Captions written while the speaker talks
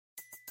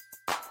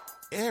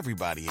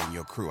Everybody in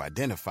your crew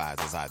identifies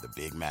as either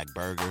Big Mac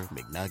Burger,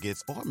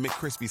 McNuggets, or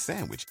McCrispy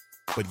Sandwich.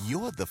 But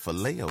you're the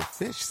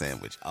Filet-O-Fish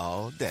Sandwich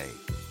all day.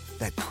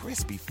 That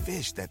crispy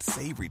fish, that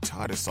savory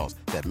tartar sauce,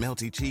 that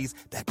melty cheese,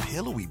 that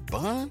pillowy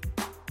bun.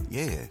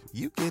 Yeah,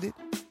 you get it.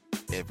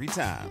 Every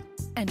time.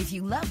 And if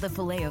you love the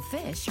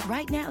Filet-O-Fish,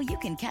 right now you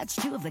can catch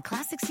two of the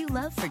classics you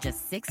love for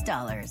just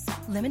 $6.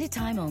 Limited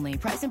time only.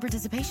 Price and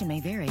participation may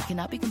vary.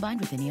 Cannot be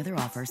combined with any other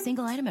offer.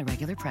 Single item at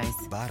regular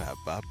price.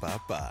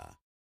 Ba-da-ba-ba-ba.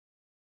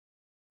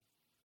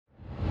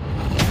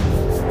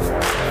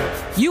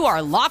 You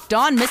are Locked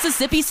On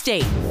Mississippi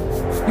State,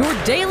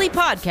 your daily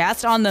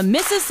podcast on the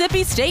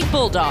Mississippi State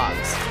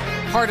Bulldogs,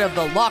 part of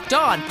the Locked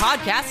On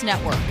Podcast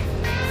Network,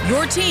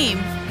 your team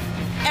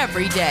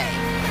every day.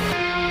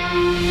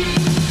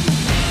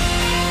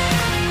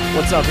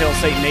 What's up, Hail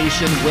State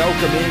Nation?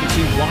 Welcome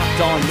into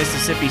Locked On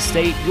Mississippi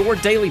State, your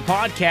daily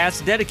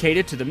podcast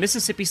dedicated to the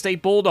Mississippi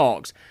State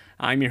Bulldogs.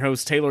 I'm your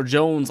host, Taylor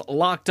Jones.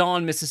 Locked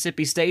On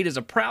Mississippi State is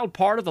a proud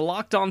part of the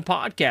Locked On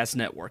Podcast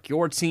Network,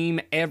 your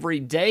team every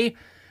day.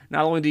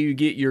 Not only do you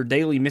get your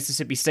daily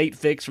Mississippi State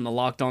fix from the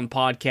Locked On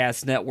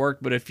Podcast Network,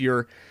 but if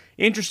you're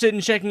interested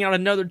in checking out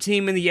another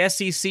team in the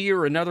SEC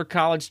or another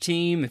college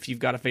team, if you've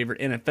got a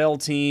favorite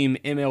NFL team,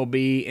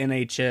 MLB,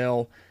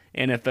 NHL,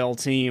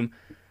 NFL team,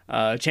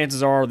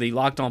 chances are the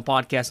Locked On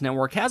Podcast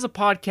Network has a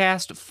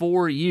podcast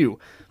for you.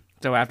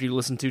 So after you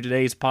listen to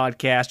today's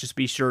podcast, just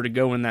be sure to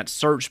go in that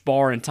search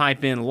bar and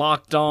type in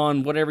Locked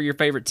On, whatever your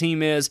favorite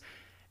team is.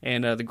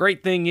 And the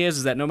great thing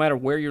is that no matter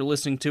where you're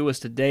listening to us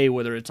today,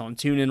 whether it's on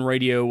TuneIn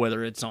Radio,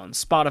 whether it's on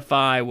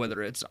Spotify,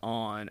 whether it's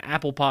on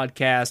Apple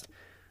Podcast,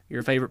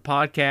 your favorite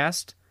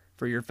podcast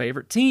for your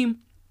favorite team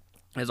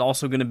is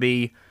also going to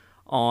be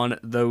on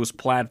those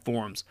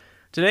platforms.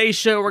 Today's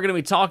show, we're going to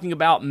be talking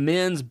about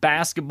men's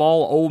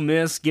basketball. Ole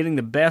Miss getting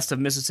the best of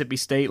Mississippi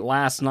State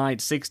last night,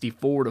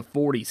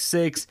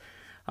 64-46.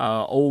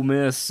 Ole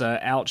Miss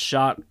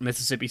outshot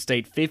Mississippi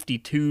State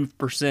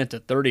 52% to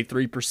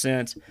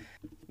 33%.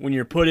 When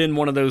you're put in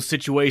one of those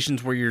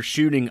situations where you're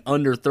shooting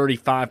under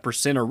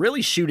 35% or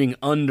really shooting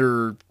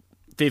under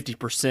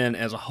 50%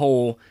 as a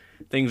whole,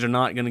 things are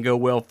not going to go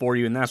well for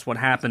you, and that's what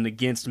happened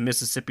against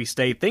Mississippi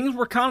State. Things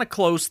were kind of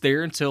close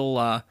there until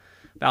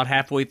about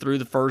halfway through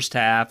the first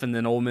half, and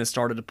then Ole Miss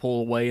started to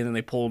pull away, and then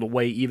they pulled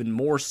away even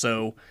more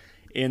so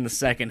in the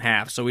second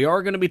half. So we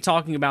are going to be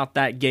talking about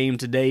that game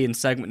today in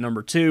segment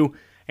number 2,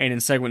 and in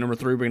segment number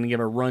 3, we're going to give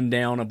a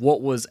rundown of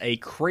what was a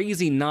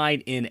crazy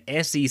night in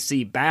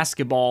SEC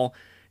basketball,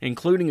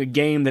 including a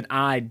game that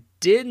I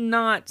did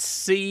not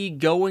see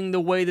going the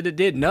way that it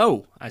did.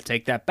 No, I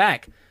take that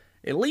back.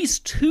 At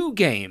least 2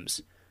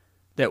 games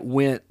that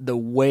went the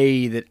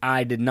way that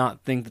I did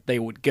not think that they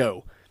would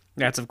go.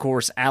 That's, of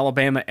course,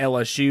 Alabama,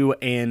 LSU,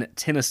 and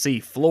Tennessee,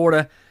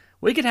 Florida.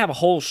 We could have a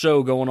whole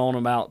show going on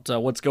about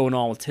what's going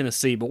on with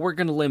Tennessee, but we're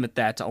going to limit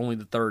that to only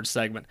the third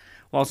segment.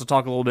 We'll also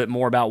talk a little bit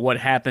more about what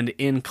happened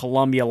in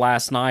Columbia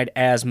last night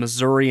as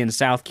Missouri and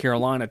South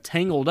Carolina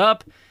tangled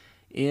up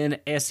in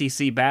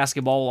SEC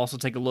basketball. We'll also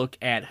take a look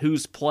at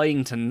who's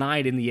playing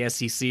tonight in the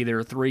SEC. There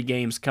are 3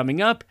 games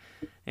coming up.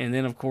 And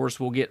then, of course,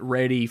 we'll get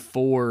ready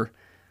for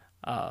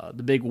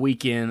the big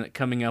weekend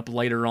coming up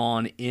later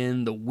on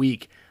in the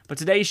week. But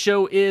today's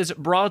show is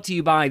brought to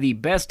you by the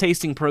best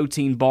tasting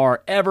protein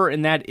bar ever,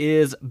 and that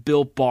is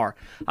Built Bar.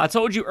 I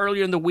told you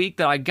earlier in the week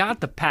that I got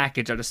the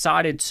package. I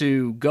decided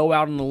to go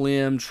out on a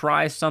limb,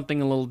 try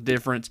something a little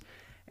different,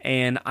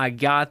 and I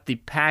got the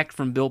pack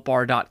from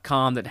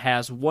BuiltBar.com that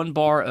has 1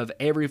 bar of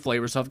every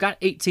flavor. So I've got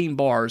 18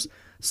 bars.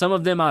 Some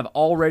of them I've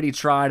already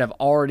tried, I've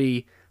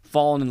already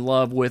fallen in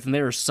love with, and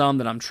there are some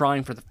that I'm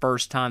trying for the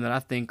first time that I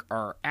think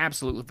are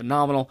absolutely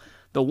phenomenal.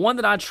 The one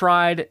that I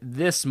tried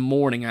this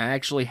morning, I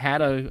actually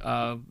had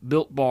a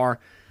Built Bar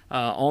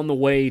on the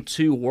way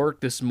to work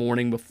this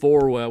morning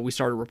before we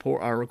started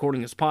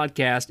recording this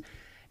podcast,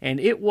 and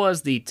it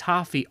was the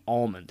Toffee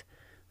Almond.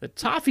 The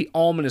Toffee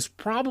Almond is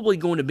probably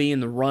going to be in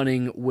the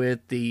running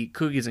with the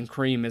Cookies and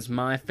Cream as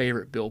my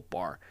favorite Built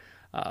Bar.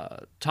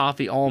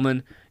 Toffee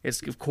Almond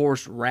is, of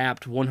course,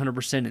 wrapped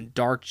 100% in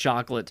dark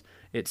chocolate.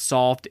 It's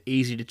soft,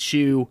 easy to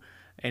chew,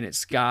 and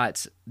it's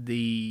got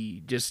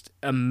the just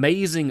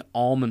amazing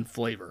almond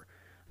flavor.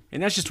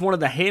 And that's just one of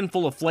the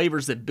handful of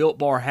flavors that Built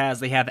Bar has.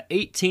 They have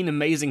 18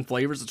 amazing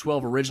flavors, the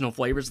 12 original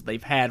flavors that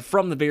they've had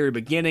from the very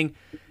beginning,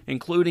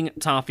 including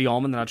Toffee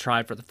Almond that I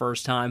tried for the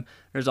first time.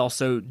 There's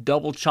also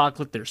double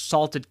chocolate, there's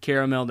salted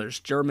caramel, there's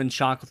German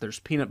chocolate, there's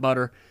peanut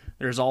butter.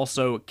 There's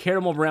also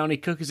caramel brownie,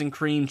 cookies and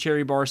cream,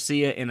 cherry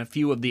barcia, and a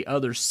few of the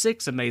other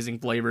 6 amazing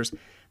flavors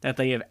that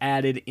they have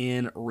added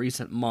in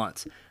recent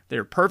months.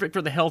 They're perfect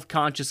for the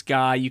health-conscious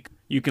guy.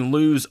 You can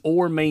lose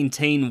or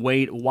maintain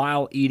weight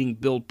while eating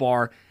Built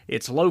Bar.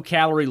 It's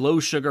low-calorie,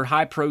 low-sugar,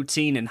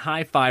 high-protein, and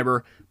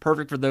high-fiber,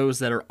 perfect for those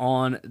that are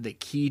on the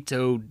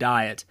keto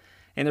diet.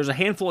 And there's a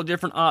handful of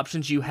different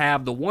options you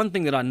have. The one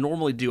thing that I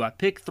normally do, I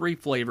pick 3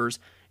 flavors,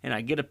 and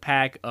I get a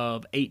pack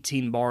of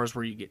 18 bars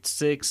where you get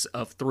 6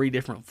 of 3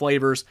 different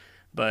flavors.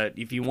 But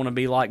if you want to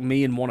be like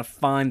me and want to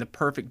find the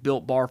perfect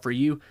Built Bar for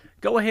you,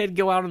 go ahead,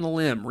 go out on the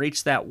limb,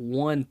 reach that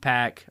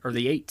 1-pack or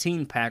the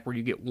 18-pack where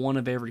you get one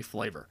of every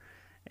flavor,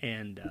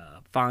 and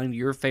find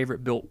your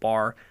favorite Built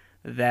Bar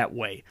that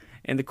way.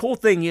 And the cool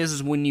thing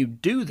is when you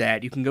do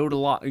that, you can go to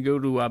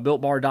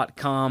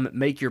BuiltBar.com,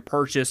 make your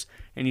purchase,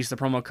 and use the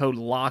promo code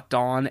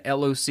LOCKEDON,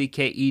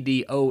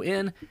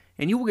 LOCKEDON,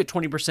 and you will get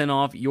 20%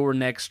 off your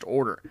next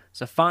order.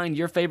 So find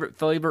your favorite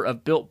flavor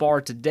of Built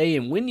Bar today,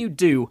 and when you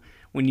do,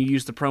 when you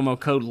use the promo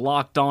code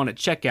LOCKEDON at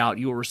checkout,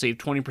 you will receive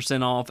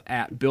 20% off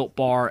at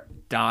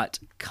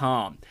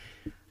BuiltBar.com.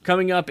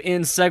 Coming up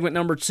in segment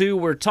number 2,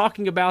 we're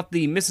talking about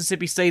the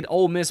Mississippi State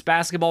Ole Miss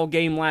basketball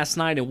game last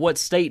night and what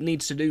State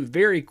needs to do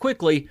very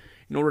quickly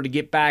in order to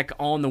get back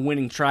on the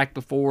winning track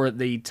before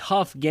the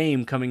tough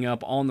game coming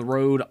up on the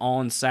road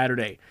on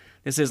Saturday.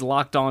 This is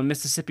Locked On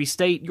Mississippi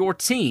State, your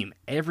team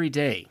every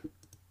day.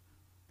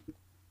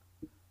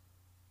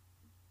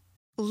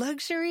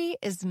 Luxury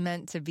is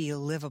meant to be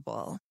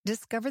livable.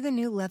 Discover the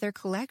new leather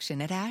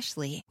collection at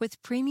Ashley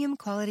with premium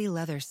quality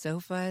leather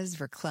sofas,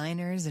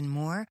 recliners, and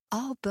more,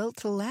 all built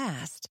to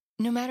last.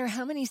 No matter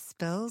how many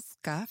spills,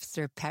 scuffs,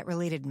 or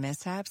pet-related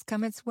mishaps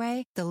come its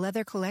way, the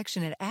leather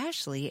collection at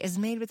Ashley is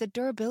made with the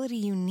durability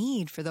you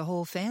need for the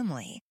whole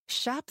family.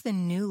 Shop the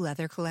new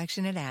leather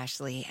collection at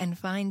Ashley and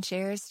find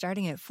chairs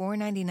starting at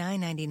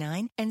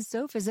 $499.99 and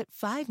sofas at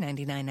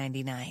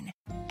 $599.99.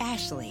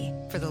 Ashley,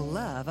 for the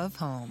love of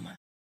home.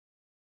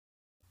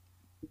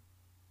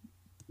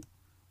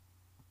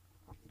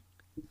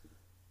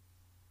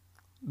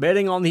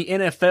 Betting on the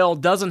NFL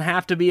doesn't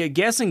have to be a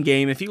guessing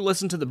game if you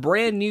listen to the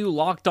brand new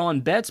Locked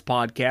On Bets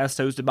podcast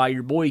hosted by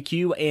your boy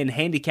Q and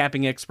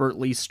handicapping expert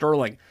Lee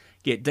Sterling.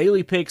 Get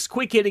daily picks,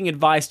 quick-hitting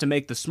advice to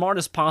make the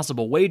smartest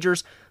possible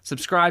wagers.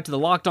 Subscribe to the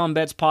Locked On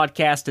Bets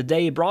podcast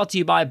today, brought to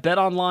you by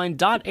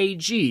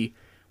betonline.ag,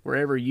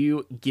 wherever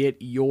you get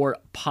your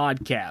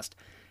podcast.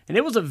 And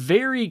it was a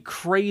very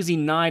crazy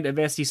night of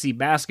SEC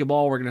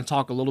basketball. We're going to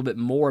talk a little bit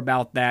more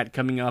about that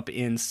coming up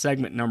in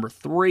segment number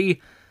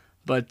 3.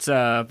 But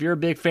if you're a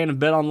big fan of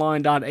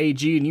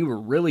betonline.ag and you were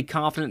really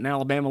confident in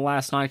Alabama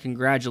last night,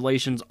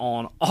 congratulations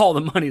on all the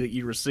money that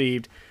you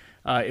received.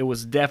 It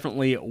was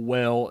definitely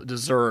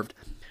well-deserved.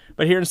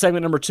 But here in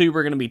segment number 2,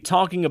 we're going to be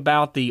talking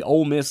about the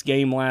Ole Miss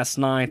game last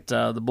night.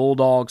 The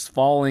Bulldogs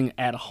falling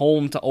at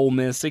home to Ole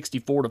Miss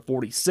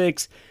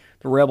 64-46.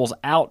 The Rebels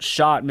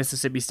outshot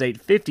Mississippi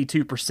State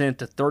 52%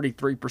 to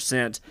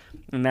 33%,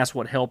 and that's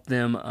what helped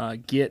them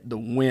get the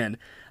win.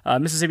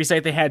 Mississippi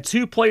State, they had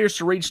 2 players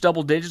to reach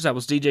double digits. That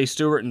was DJ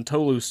Stewart and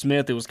Tolu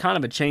Smith. It was kind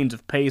of a change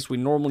of pace. We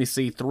normally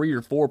see 3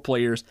 or 4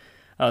 players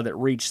that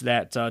reach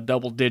that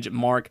double-digit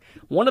mark.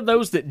 One of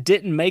those that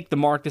didn't make the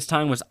mark this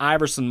time was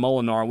Iverson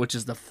Molinar, which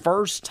is the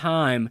first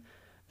time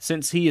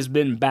since he has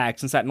been back,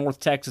 since that North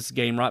Texas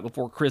game right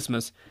before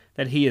Christmas,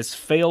 that he has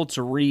failed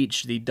to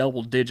reach the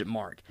double-digit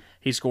mark.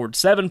 He scored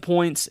 7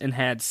 points and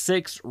had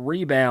 6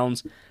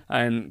 rebounds,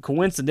 and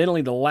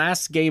coincidentally, the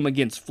last game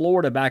against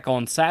Florida back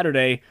on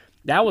Saturday,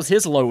 that was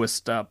his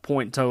lowest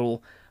point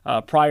total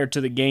prior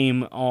to the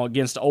game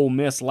against Ole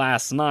Miss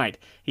last night.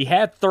 He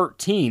had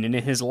 13, and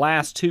in his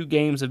last 2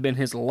 games have been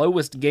his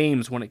lowest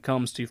games when it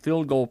comes to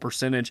field goal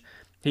percentage.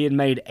 He had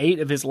made 8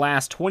 of his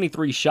last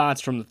 23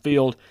 shots from the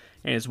field,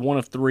 and is 1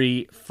 of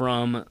 3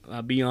 from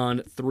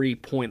beyond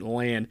three-point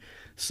land.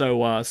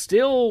 So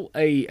still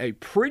a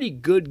pretty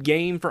good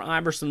game for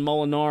Iverson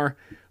Molinar,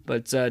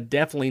 but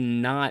definitely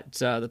not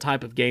the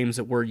type of games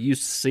that we're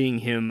used to seeing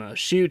him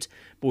shoot.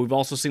 But we've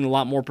also seen a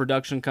lot more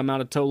production come out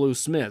of Tolu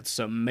Smith,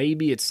 so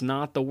maybe it's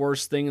not the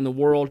worst thing in the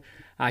world.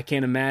 I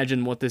can't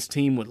imagine what this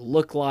team would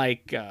look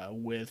like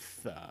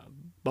with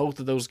both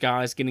of those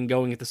guys getting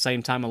going at the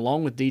same time,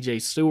 along with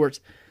DJ Stewart.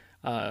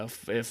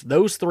 If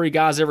those 3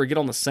 guys ever get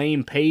on the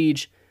same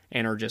page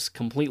and are just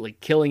completely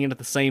killing it at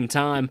the same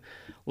time,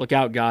 look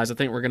out, guys. I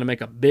think we're going to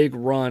make a big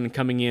run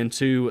coming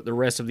into the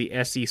rest of the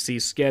SEC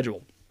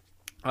schedule.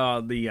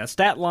 The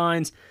stat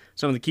lines,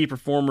 some of the key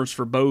performers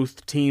for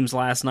both teams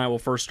last night. We'll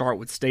first start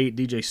with State.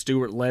 DJ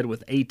Stewart led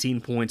with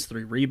 18 points,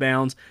 3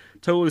 rebounds.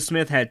 Tolu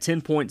Smith had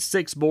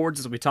 10.6 boards,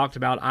 as we talked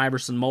about.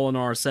 Iverson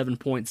Molinar,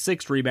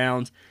 7.6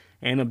 rebounds.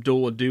 And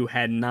Abdul Ado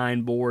had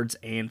 9 boards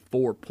and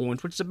 4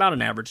 points, which is about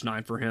an average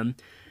 9 for him.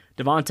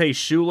 Devontae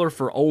Shuler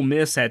for Ole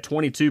Miss had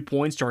 22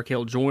 points.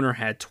 Jarkel Joyner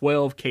had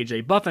 12.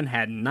 KJ Buffin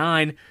had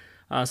 9.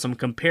 Some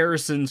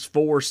comparisons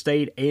for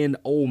State and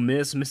Ole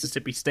Miss.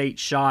 Mississippi State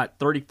shot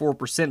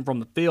 34% from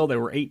the field. They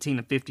were 18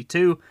 of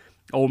 52.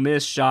 Ole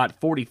Miss shot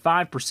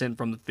 45%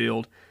 from the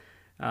field,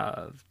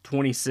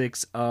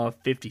 26 of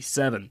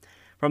 57.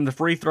 From the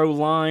free throw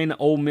line,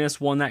 Ole Miss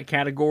won that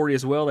category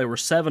as well. They were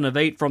 7 of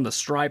 8 from the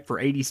stripe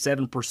for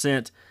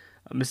 87%.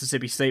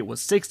 Mississippi State was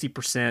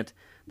 60%.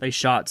 They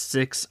shot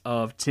 6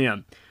 of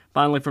 10.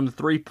 Finally, from the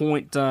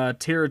three-point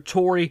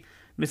territory,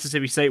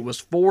 Mississippi State was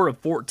 4 of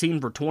 14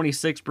 for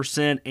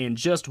 26%, and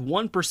just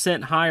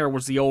 1% higher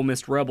was the Ole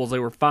Miss Rebels. They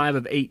were 5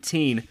 of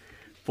 18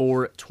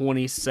 for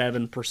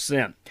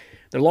 27%.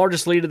 Their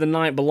largest lead of the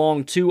night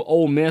belonged to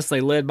Ole Miss.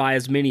 They led by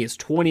as many as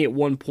 20 at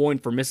one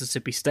point. For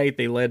Mississippi State,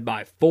 they led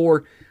by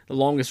 4. The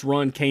longest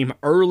run came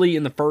early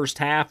in the first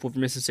half with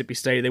Mississippi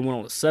State. They went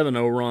on a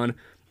 7-0 run.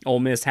 Ole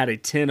Miss had a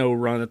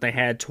 10-0 run that they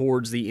had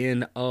towards the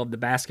end of the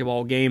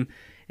basketball game.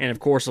 And, of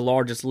course, the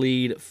largest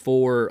lead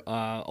for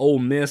Ole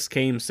Miss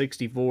came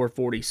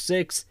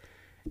 64-46.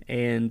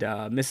 And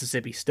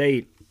Mississippi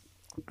State,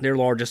 their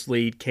largest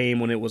lead came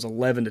when it was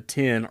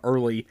 11-10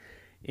 early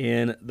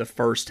in the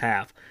first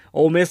half.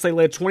 Ole Miss, they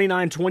led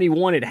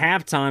 29-21 at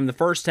halftime. The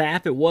first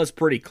half, it was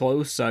pretty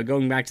close,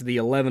 going back to the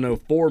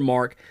 11:04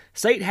 mark.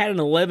 State had an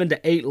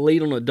 11-8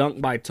 lead on a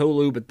dunk by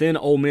Tolu, but then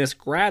Ole Miss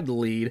grabbed the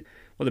lead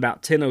with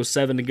about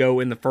 10:07 to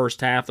go in the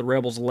first half. The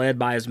Rebels led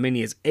by as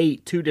many as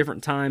 8 two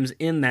different times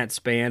in that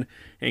span,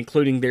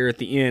 including there at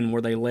the end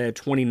where they led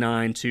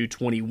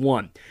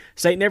 29-21.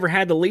 State never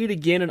had the lead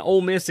again, and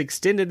Ole Miss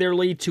extended their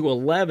lead to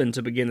 11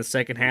 to begin the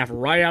second half.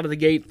 Right out of the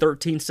gate,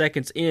 13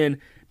 seconds in,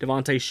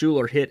 Devontae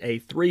Shuler hit a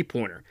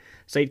three-pointer.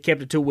 State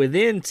kept it to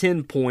within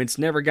 10 points,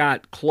 never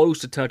got close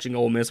to touching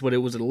Ole Miss, but it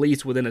was at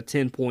least within a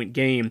 10-point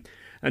game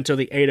until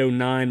the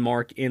 8:09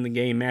 mark in the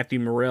game.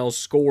 Matthew Morrell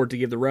scored to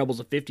give the Rebels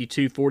a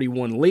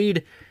 52-41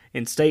 lead,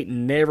 and State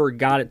never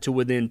got it to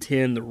within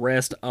 10 the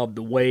rest of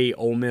the way.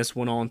 Ole Miss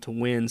went on to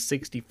win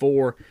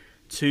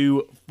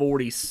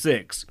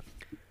 64-46.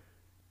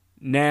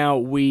 Now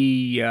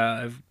we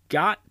have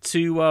got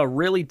to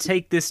really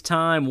take this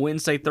time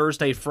Wednesday,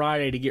 Thursday,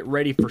 Friday to get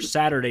ready for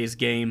Saturday's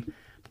game,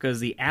 because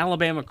the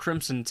Alabama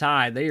Crimson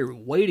Tide, they are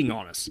waiting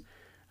on us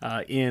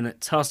in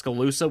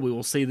Tuscaloosa. We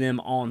will see them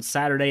on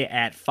Saturday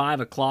at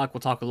 5 o'clock.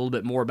 We'll talk a little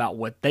bit more about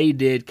what they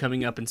did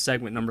coming up in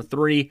segment number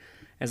 3,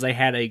 as they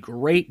had a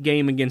great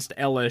game against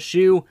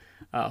LSU.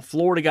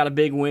 Florida got a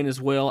big win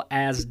as well,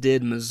 as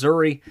did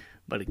Missouri.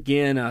 But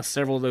again,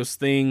 several of those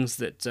things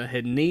that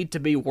had need to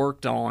be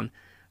worked on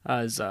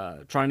is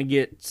trying to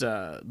get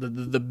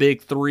the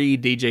big 3,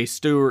 DJ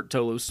Stewart,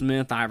 Tolu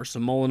Smith,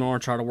 Iverson Molinar,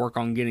 try to work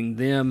on getting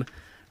them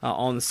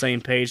on the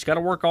same page. Got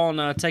to work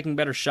on taking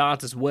better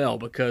shots as well,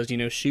 because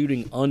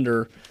shooting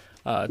under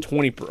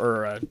 20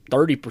 or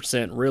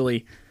 30%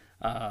 really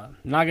not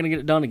going to get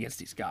it done against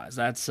these guys.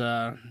 That's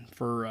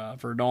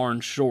for darn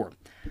sure.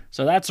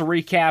 So that's a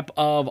recap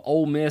of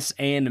Ole Miss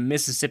and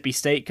Mississippi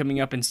State. Coming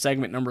up in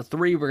segment number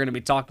 3, we're going to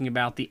be talking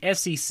about the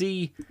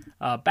SEC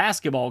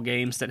basketball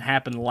games that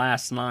happened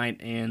last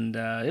night, and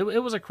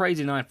it was a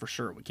crazy night for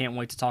sure. We can't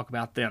wait to talk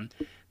about them.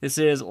 This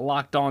is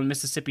Locked On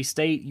Mississippi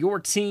State, your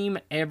team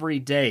every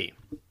day.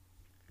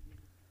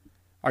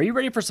 Are you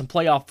ready for some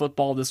playoff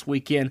football this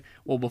weekend?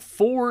 Well,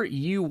 before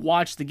you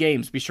watch the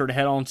games, be sure to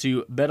head on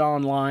to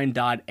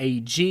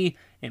betonline.ag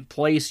and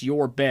place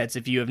your bets.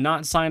 If you have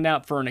not signed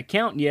up for an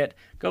account yet,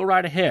 go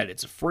right ahead.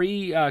 It's a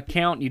free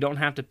account. You don't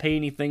have to pay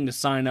anything to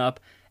sign up.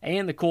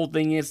 And the cool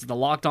thing is that the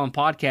Locked On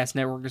Podcast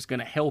Network is going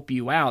to help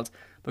you out,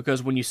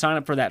 because when you sign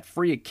up for that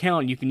free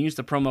account, you can use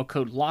the promo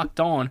code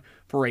LOCKEDON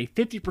for a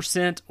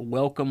 50%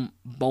 welcome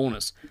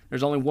bonus.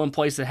 There's only one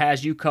place that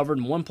has you covered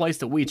and one place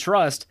that we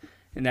trust,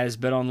 and that is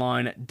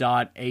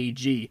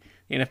betonline.ag.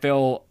 The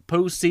NFL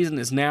postseason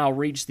has now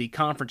reached the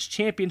conference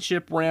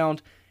championship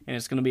round, and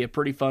it's going to be a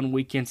pretty fun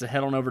weekend, so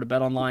head on over to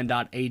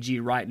betonline.ag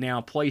right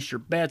now. Place your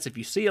bets. If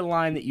you see a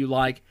line that you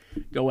like,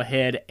 go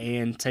ahead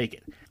and take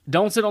it.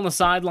 Don't sit on the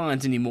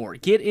sidelines anymore.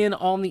 Get in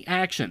on the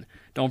action.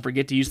 Don't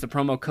forget to use the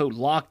promo code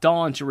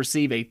LOCKEDON to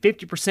receive a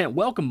 50%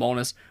 welcome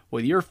bonus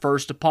with your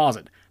first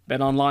deposit.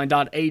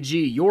 BetOnline.ag,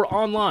 your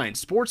online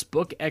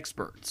sportsbook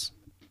experts.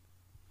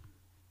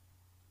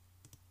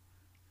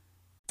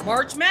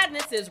 March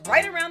Madness is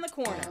right around the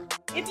corner.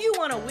 If you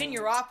want to win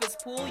your office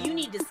pool, you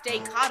need to stay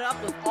caught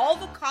up with all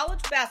the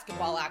college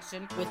basketball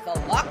action with the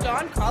Locked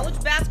On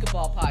College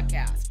Basketball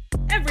Podcast.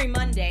 Every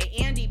Monday,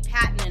 Andy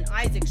Patton and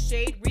Isaac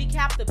Shade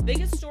recap the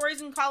biggest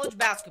stories in college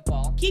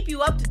basketball, keep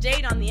you up to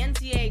date on the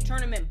NCAA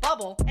tournament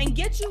bubble, and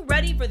get you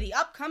ready for the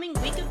upcoming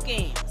week of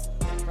games.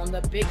 From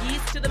the Big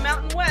East to the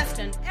Mountain West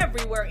and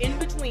everywhere in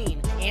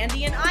between,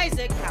 Andy and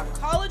Isaac have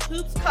college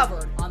hoops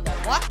covered on the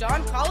Locked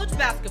On College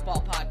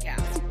Basketball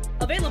Podcast.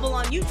 Available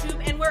on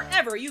YouTube and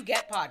wherever you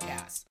get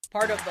podcasts.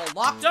 Part of the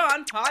Locked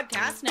On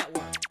Podcast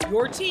Network.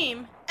 Your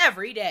team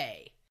every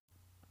day.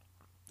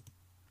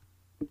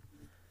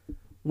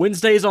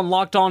 Wednesdays on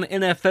Locked On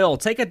NFL,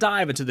 take a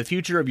dive into the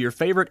future of your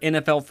favorite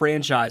NFL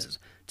franchises.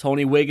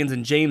 Tony Wiggins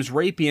and James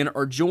Rapian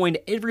are joined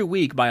every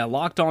week by a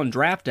Locked On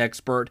draft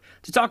expert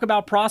to talk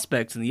about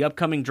prospects in the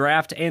upcoming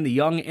draft and the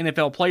young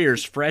NFL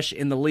players fresh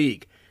in the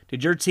league.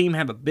 Did your team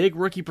have a big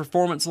rookie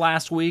performance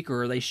last week,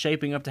 or are they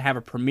shaping up to have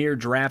a premier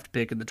draft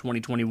pick in the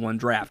 2021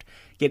 draft?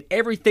 Get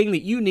everything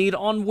that you need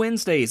on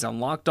Wednesdays on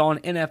Locked On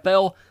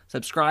NFL.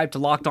 Subscribe to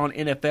Locked On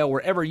NFL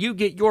wherever you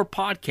get your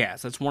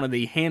podcasts. That's one of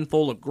the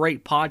handful of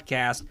great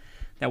podcasts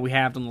that we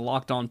have on the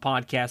Locked On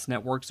Podcast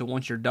Network. So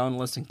once you're done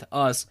listening to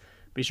us,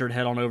 be sure to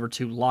head on over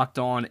to Locked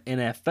On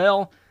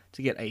NFL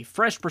to get a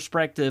fresh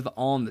perspective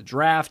on the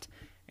draft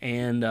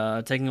and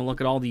taking a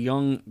look at all the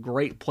young,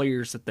 great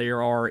players that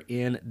there are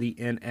in the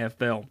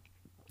NFL.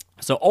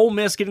 So Ole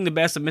Miss getting the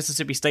best of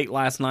Mississippi State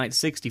last night,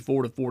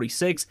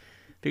 64-46.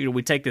 figured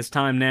we'd take this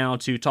time now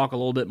to talk a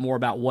little bit more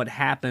about what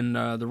happened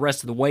the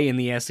rest of the way in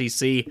the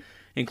SEC,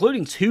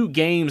 including two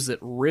games that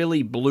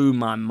really blew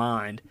my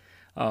mind.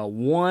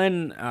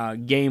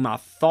 One game I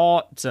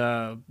thought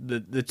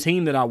the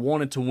team that I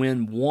wanted to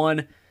win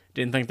won.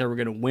 Didn't think they were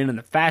going to win in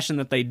the fashion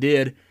that they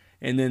did.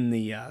 And then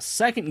the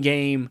second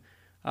game,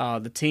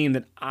 the team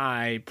that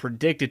I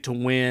predicted to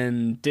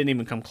win didn't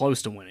even come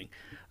close to winning.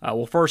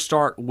 We'll first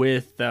start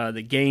with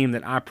the game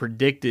that I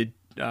predicted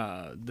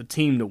the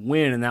team to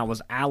win, and that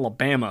was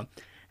Alabama.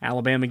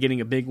 Alabama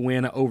getting a big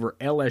win over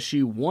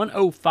LSU,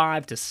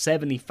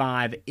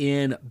 105-75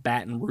 in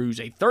Baton Rouge.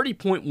 A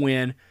 30-point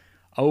win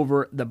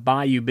over the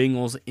Bayou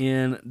Bengals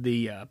in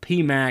the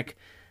PMAC,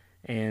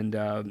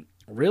 and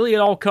really it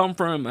all came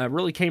from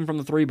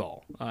the three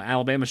ball.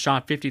 Alabama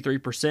shot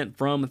 53%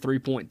 from the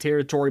three-point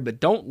territory, but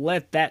don't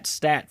let that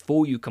stat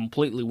fool you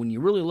completely. When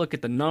you really look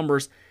at the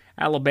numbers,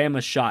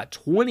 Alabama shot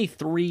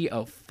 23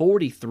 of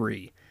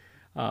 43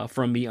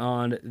 from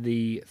beyond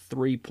the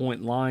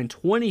three-point line.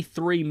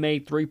 23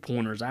 made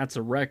three-pointers. That's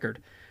a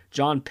record.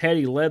 John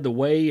Petty led the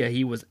way.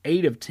 He was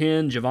 8 of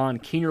 10.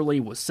 Javon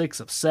Keenerly was 6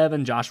 of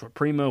 7. Joshua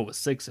Primo was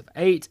 6 of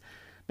 8.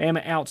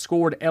 Bama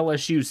outscored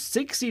LSU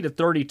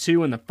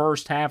 60-32 in the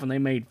first half, and they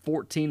made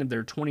 14 of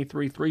their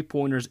 23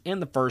 three-pointers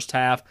in the first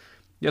half.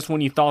 Just when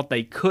you thought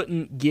they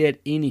couldn't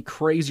get any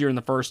crazier in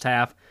the first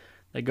half,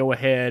 they go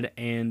ahead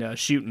and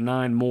shoot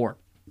 9 more.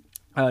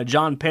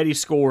 John Petty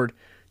scored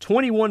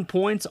 21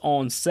 points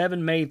on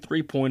 7 made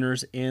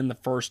three-pointers in the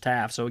first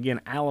half. So again,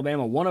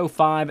 Alabama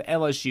 105,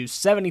 LSU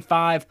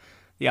 75.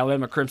 The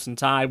Alabama Crimson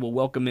Tide will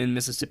welcome in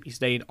Mississippi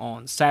State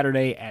on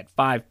Saturday at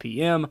 5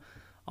 p.m.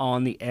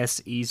 on the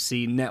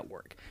SEC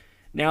Network.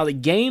 Now, the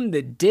game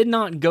that did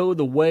not go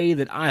the way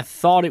that I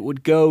thought it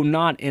would go,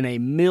 not in a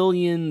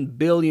million,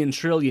 billion,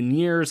 trillion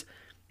years,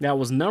 that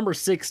was number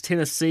 6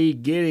 Tennessee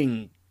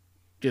getting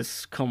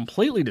just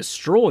completely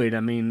destroyed.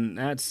 I mean,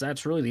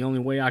 that's really the only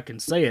way I can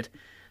say it.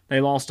 They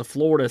lost to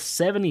Florida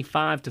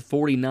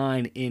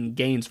 75-49 in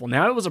Gainesville.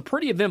 Now, it was a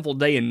pretty eventful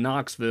day in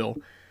Knoxville.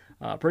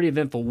 Pretty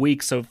eventful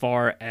week so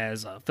far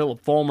as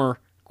Philip Fulmer,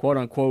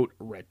 quote-unquote,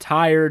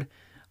 retired.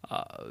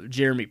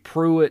 Jeremy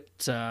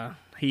Pruitt,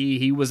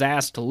 he was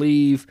asked to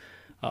leave.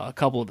 A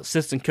couple of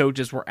assistant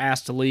coaches were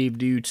asked to leave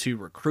due to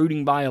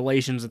recruiting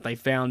violations that they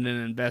found in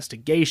an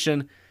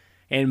investigation.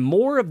 And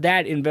more of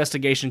that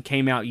investigation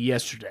came out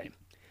yesterday,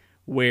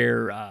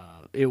 where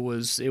it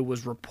was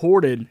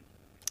reported,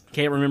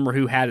 can't remember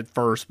who had it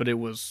first, but it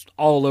was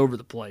all over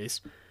the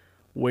place,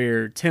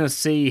 where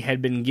Tennessee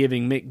had been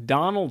giving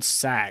McDonald's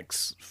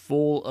sacks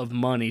full of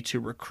money to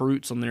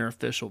recruits on their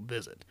official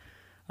visit.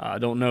 I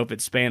don't know if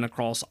it spanned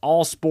across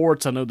all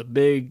sports. I know the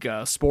big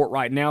sport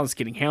right now that's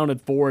getting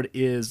hounded for it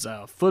is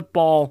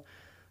football.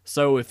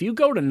 So if you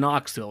go to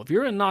Knoxville, if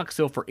you're in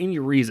Knoxville for any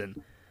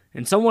reason,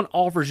 and someone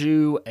offers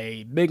you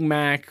a Big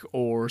Mac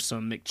or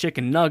some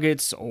McChicken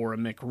nuggets or a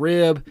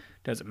McRib,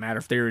 doesn't matter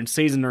if they're in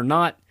season or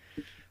not,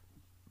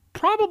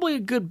 probably a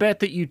good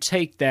bet that you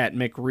take that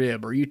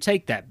McRib or you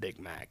take that Big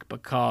Mac,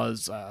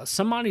 because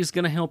somebody's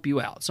going to help you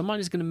out.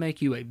 Somebody's going to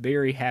make you a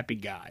very happy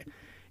guy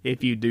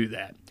if you do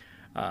that.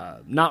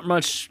 Not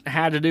much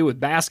had to do with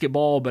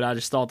basketball, but I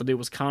just thought that it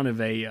was kind of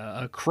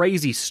a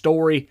crazy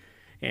story,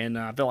 and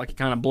I felt like it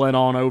kind of bled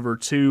on over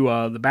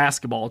to the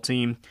basketball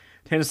team.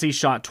 Tennessee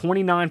shot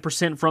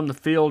 29% from the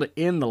field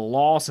in the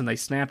loss, and they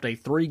snapped a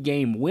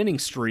 3-game winning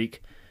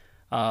streak.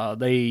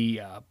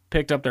 They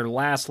picked up their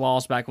last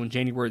loss back on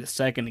January the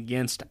 2nd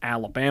against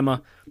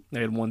Alabama.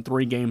 They had won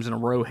 3 games in a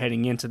row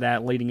heading into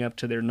that, leading up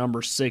to their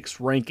number 6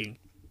 ranking.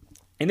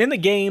 And in the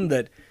game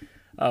that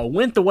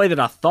went the way that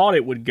I thought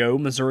it would go,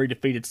 Missouri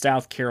defeated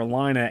South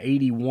Carolina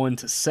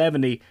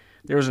 81-70.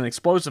 There was an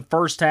explosive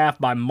first half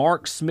by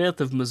Mark Smith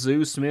of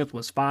Mizzou. Smith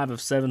was 5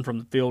 of 7 from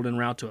the field en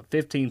route to a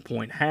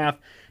 15-point half.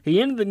 He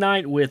ended the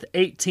night with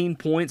 18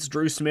 points.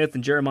 Drew Smith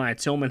and Jeremiah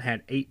Tillman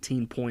had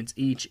 18 points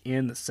each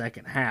in the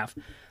second half.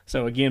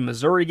 So again,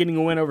 Missouri getting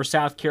a win over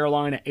South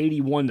Carolina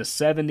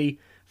 81-70.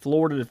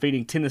 Florida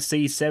defeating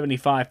Tennessee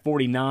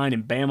 75-49,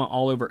 and Bama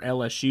all over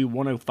LSU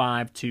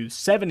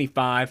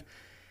 105-75.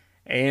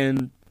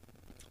 And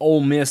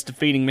Ole Miss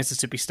defeating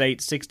Mississippi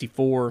State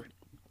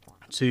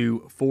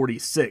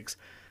 64-46.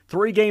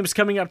 3 games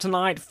coming up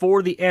tonight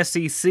for the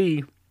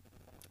SEC.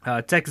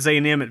 Texas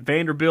A&M at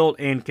Vanderbilt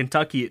and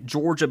Kentucky at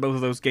Georgia. Both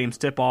of those games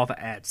tip off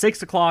at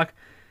 6 o'clock.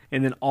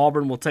 And then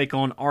Auburn will take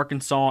on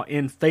Arkansas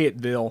in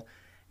Fayetteville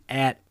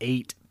at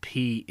 8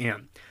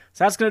 p.m.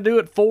 So that's going to do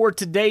it for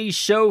today's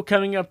show.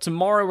 Coming up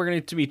tomorrow, we're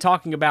going to be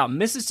talking about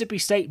Mississippi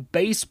State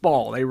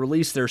baseball. They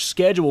released their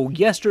schedule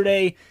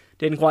yesterday.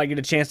 Didn't quite get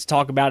a chance to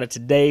talk about it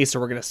today, so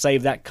we're going to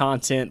save that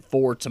content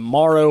for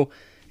tomorrow.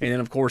 And then,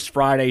 of course,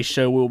 Friday's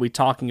show, we'll be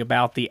talking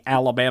about the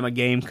Alabama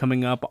game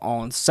coming up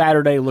on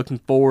Saturday. Looking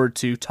forward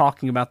to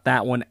talking about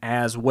that one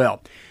as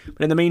well.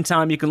 But in the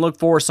meantime, you can look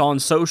for us on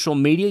social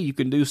media. You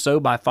can do so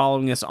by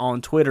following us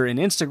on Twitter and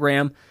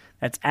Instagram.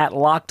 That's at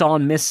Locked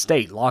On Miss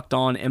State, Locked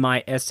On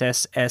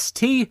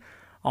MISSST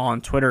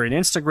on Twitter and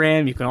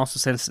Instagram. You can also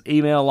send us an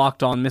email,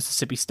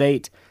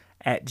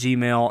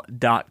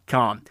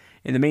 lockedonmississippistate@gmail.com.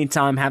 In the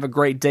meantime, have a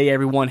great day,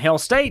 everyone. Hail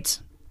State,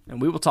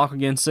 and we will talk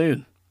again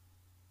soon.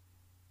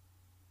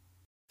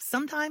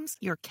 Sometimes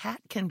your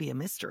cat can be a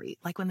mystery,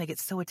 like when they get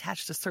so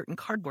attached to certain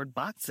cardboard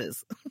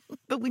boxes.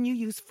 But when you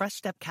use Fresh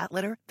Step cat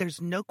litter,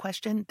 there's no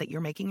question that you're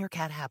making your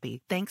cat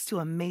happy, thanks to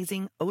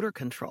amazing odor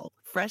control.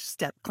 Fresh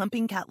Step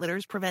clumping cat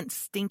litters prevent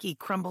stinky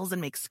crumbles and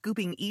make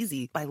scooping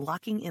easy by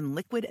locking in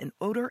liquid and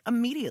odor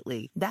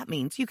immediately. That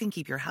means you can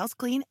keep your house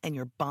clean and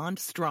your bond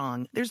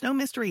strong. There's no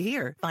mystery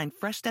here. Find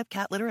Fresh Step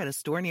cat litter at a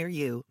store near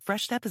you.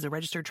 Fresh Step is a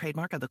registered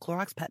trademark of the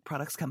Clorox Pet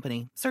Products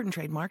Company. Certain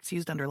trademarks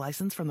used under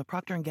license from the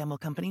Procter & Gamble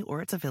Company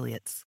or its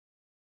affiliates.